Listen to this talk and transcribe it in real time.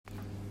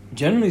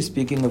Generally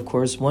speaking, of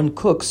course, one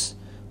cooks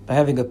by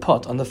having a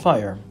pot on the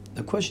fire.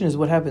 The question is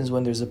what happens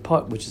when there's a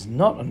pot which is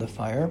not on the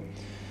fire,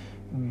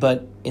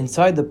 but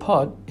inside the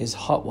pot is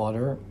hot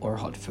water or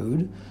hot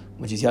food,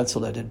 which is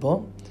yatzol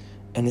edbo,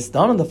 and it's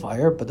not on the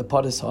fire, but the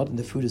pot is hot and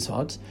the food is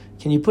hot.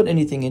 Can you put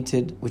anything into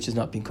it which is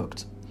not being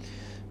cooked?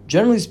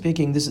 Generally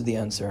speaking, this is the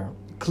answer.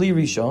 Kli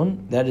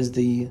Rishon, that is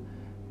the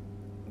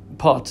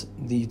pot,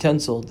 the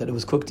utensil that it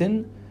was cooked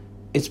in,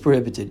 it's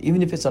prohibited.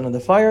 Even if it's not on the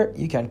fire,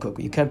 you can't cook.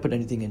 You can't put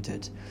anything into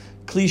it.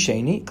 Kli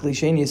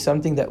Sheni is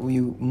something that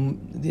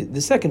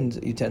the second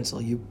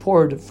utensil, you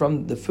poured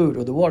from the food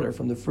or the water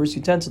from the first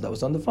utensil that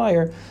was on the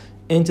fire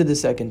into the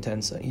second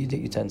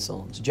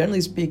utensil. So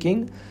generally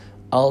speaking,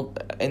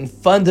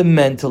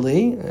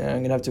 fundamentally, I'm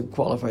going to have to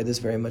qualify this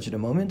very much in a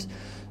moment,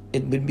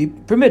 it would be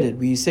permitted.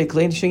 We say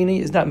Kli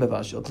Sheni is not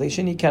mevashel. Kli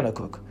Sheni cannot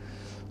cook.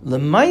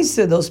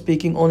 L'maisa, though,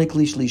 speaking only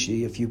Kli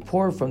Shlishi. If you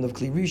pour from the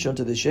Kli Rishon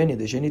to the Sheni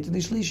to the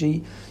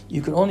Shlishi,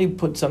 you can only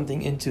put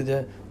something into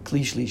the Kli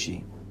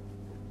Shlishi.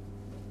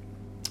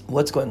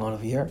 What's going on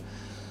over here?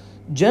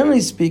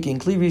 Generally speaking,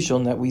 Kli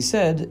Rishon that we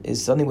said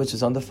is something which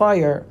is on the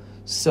fire.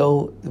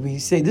 So we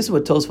say, this is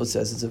what Tosfot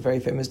says, it's a very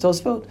famous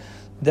Tosfot,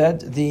 that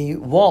the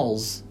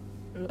walls,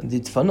 the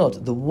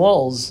tfanot, the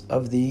walls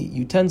of the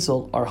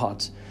utensil are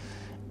hot.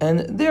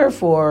 And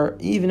therefore,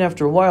 even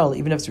after a while,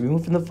 even after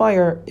removed from the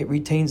fire, it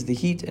retains the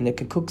heat and it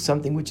can cook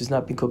something which is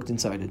not being cooked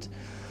inside it.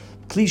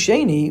 Kli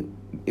Sheni,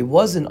 it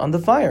wasn't on the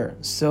fire,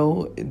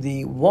 so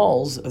the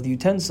walls of the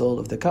utensil,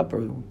 of the cup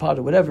or pot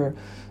or whatever,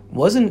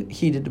 wasn't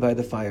heated by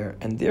the fire,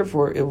 and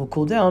therefore it will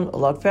cool down a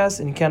lot fast,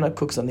 and you cannot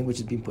cook something which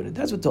is being put in.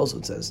 That's what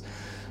Tosfot says.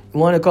 You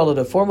want to call it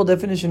a formal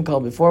definition,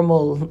 call it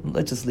formal,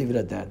 let's just leave it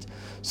at that.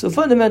 So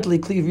fundamentally,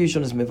 Kli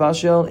Rishon is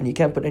mevashel, and you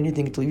can't put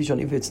anything in Kli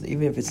Rishon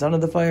even if it's not on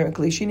the fire, and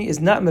Kli Sheni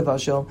is not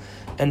mevashel,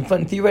 and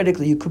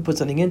theoretically you could put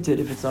something into it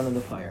if it's not on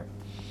the fire.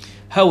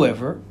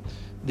 However,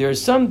 there are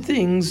some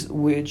things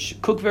which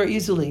cook very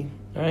easily,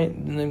 right?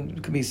 And then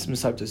it could be some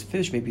types of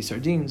fish, maybe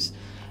sardines,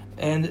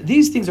 and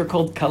these things are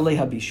called kalei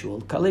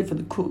habishul. Kalei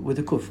with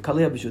a kuf,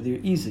 kalei habishul. They're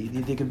easy.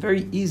 They can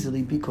very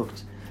easily be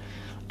cooked.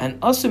 And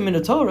asur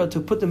min Torah to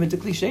put them into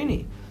Kli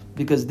Sheni,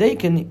 because they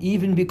can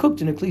even be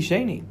cooked in a Kli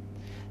Sheni.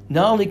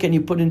 Not only can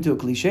you put into a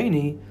Kli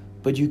Sheni,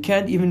 but you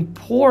can't even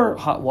pour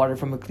hot water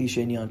from a Kli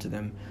Sheni onto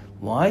them.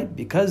 Why?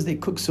 Because they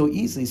cook so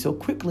easily, so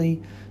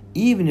quickly.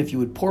 Even if you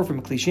would pour from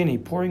a Kli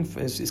Sheni, pouring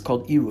is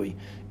called irui.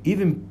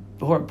 Even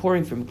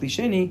pouring from a Kli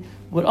Sheni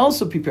would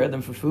also prepare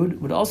them for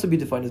food, would also be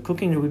defined as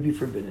cooking, and it would be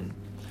forbidden.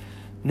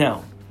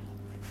 Now,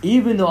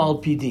 even though al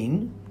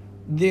pidin,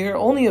 there are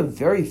only a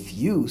very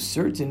few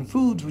certain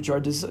foods which are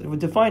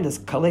defined as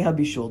kalei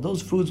habishul,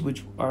 those foods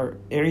which are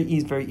very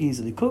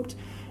easily cooked,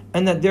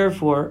 and that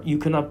therefore you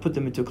cannot put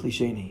them into a Kli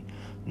Sheni.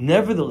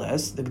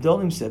 Nevertheless, the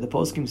Gedolim said, the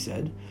Poskim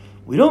said,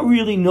 we don't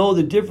really know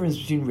the difference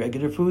between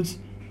regular foods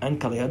and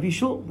kalei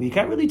habishul. We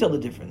can't really tell the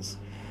difference.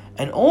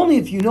 And only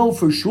if you know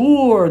for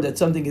sure that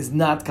something is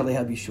not kalei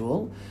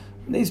habishul,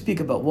 they speak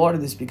about water,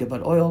 they speak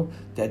about oil,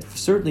 that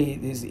certainly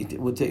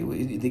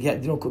they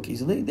don't cook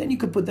easily, then you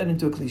could put that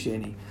into a Kli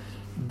Sheni.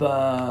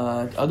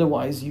 But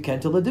otherwise, you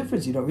can't tell the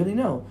difference. You don't really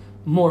know.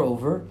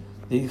 Moreover,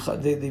 the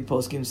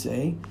poskim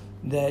say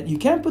that you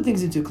can't put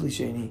things into Kli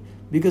Sheni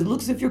because it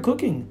looks as if you're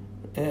cooking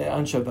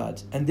on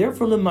Shabbat. And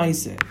therefore,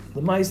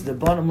 l'maiseh, the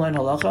bottom line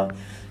halacha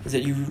is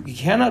that you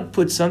cannot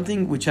put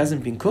something which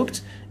hasn't been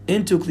cooked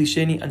into a Kli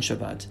Sheni on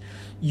Shabbat.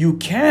 You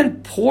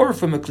can't pour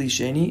from a Kli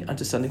Sheni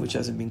onto something which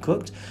hasn't been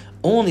cooked,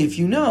 only if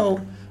you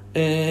know.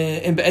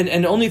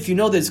 And only if you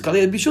know that it's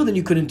kalei bishul, then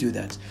you couldn't do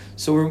that.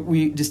 So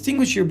we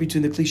distinguish here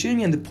between the Kli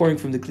Sheni and the pouring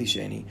from the Kli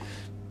Sheni.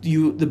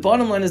 The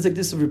bottom line is like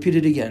this, I'll repeat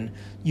it again.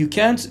 You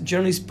can't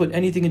generally put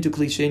anything into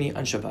Kli Sheni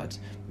on Shabbat,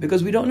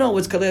 because we don't know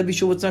what's kalei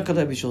bishul, what's not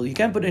kalei bishul. You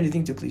can't put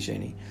anything to Kli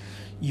Sheni.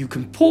 You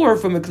can pour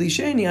from a Kli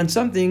Sheni on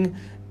something,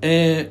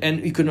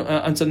 and you can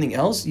on something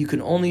else. You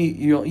can only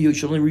you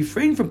should only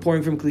refrain from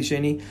pouring from Kli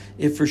Sheni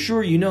if for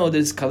sure you know that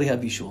it's kalei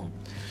bishul.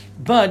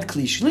 But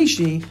Kli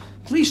Shlishi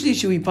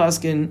we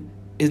paskin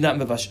is not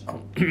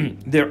mevashel.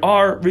 There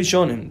are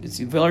Rishonim, it's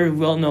very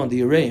well known,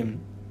 the Araim,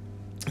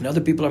 and other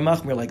people are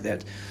machmir like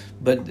that,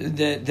 but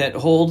that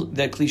hold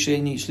that Kli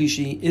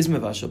Shlishi is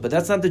mevashel. But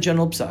that's not the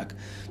general psak.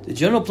 The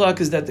general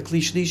psak is that the Kli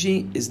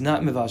Shlishi is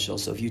not mevashel.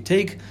 So if you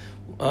take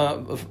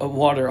hot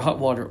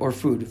water or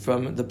food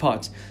from the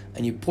pot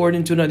and you pour it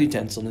into another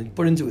utensil and you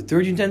put it into a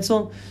third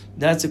utensil,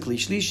 that's a Kli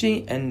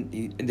Shlishi,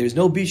 and there's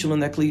no bishul in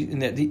that Kli,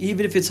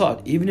 even if it's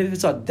hot,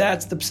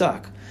 that's the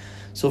psak.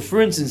 So,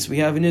 for instance, we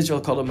have in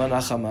Israel called a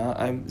manachama.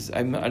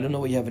 I don't know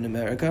what you have in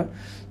America.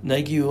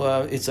 Like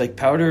it's like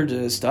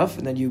powdered stuff,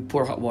 and then you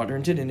pour hot water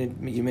into it,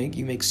 and you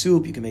make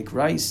soup. You can make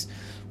rice,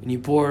 and you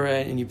pour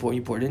it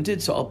into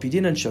it. So, al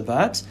pidin on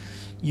Shabbat,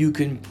 you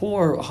can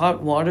pour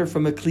hot water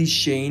from a Kli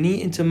Sheni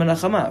into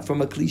manachama.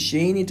 From a Kli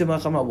Sheni to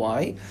manachama.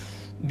 Why?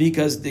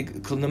 Because the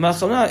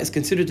manachama is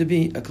considered to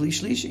be a Kli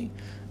Shlishi.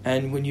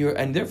 and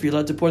therefore you're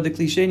allowed to pour the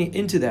kli sheni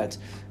into that.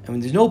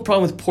 And there's no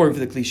problem with pouring for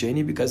the kli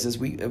sheni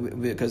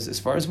because as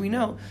far as we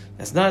know,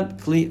 that's not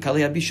kalei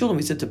bishul. And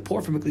we said to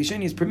pour from a kli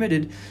sheni is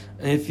permitted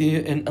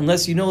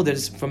unless you know that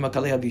it's from a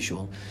kalei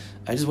bishul.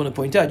 I just want to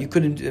point out you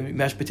couldn't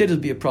mashed potatoes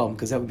would be a problem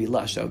because that would be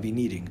lush, that would be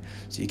kneading.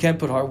 So you can't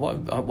put hot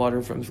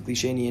water from kli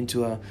sheni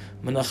into a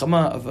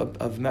menachama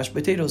of mashed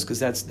potatoes because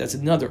that's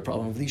another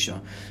problem of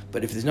lisha.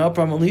 But if there's no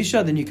problem of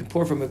lisha, then you can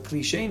pour from a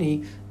kli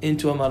sheni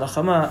into a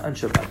menachama on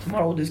Shabbat.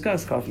 Tomorrow we'll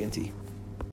discuss coffee and tea.